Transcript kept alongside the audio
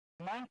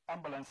9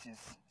 ambulances,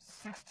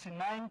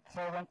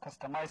 69,000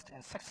 customized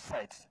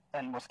insecticides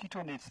and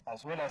mosquito nets,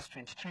 as well as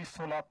 23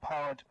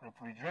 solar-powered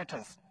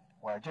refrigerators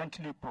were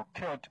jointly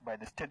procured by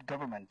the state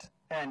government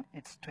and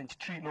its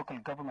 23 local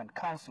government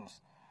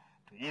councils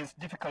to ease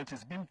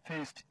difficulties being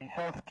faced in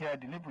healthcare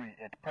delivery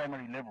at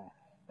primary level,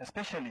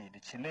 especially the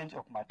challenge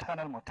of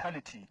maternal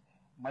mortality,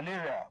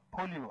 malaria,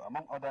 polio,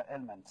 among other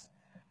ailments.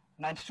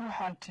 92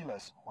 hand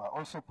tillers were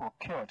also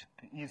procured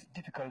to ease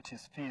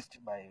difficulties faced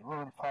by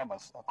rural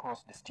farmers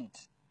across the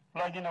state.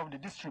 Flagging off the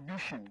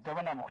distribution,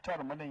 Governor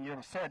Ramalan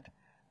Yero said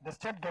the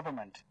state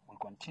government will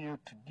continue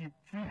to give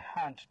free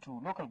hand to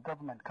local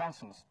government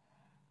councils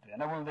to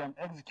enable them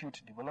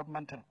execute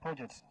developmental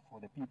projects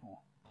for the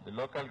people. The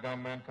local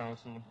government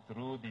council,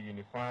 through the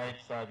unified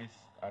service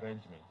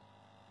arrangement,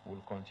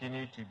 will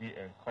continue to be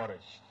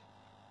encouraged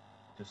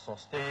to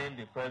sustain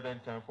the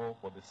present tempo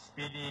for the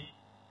speedy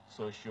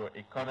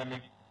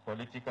socio-economic,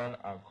 political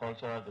and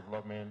cultural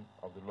development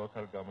of the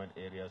local government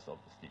areas of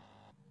the state.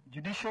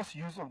 Judicious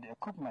use of the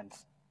equipment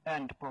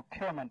and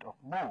procurement of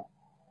more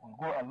will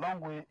go a long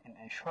way in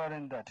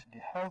ensuring that the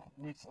health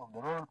needs of the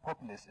rural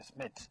populace is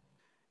met.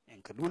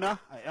 In Kaduna,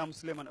 I am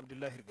Suleiman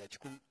Abdullahi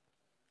Rigachikun,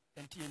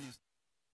 NTA News.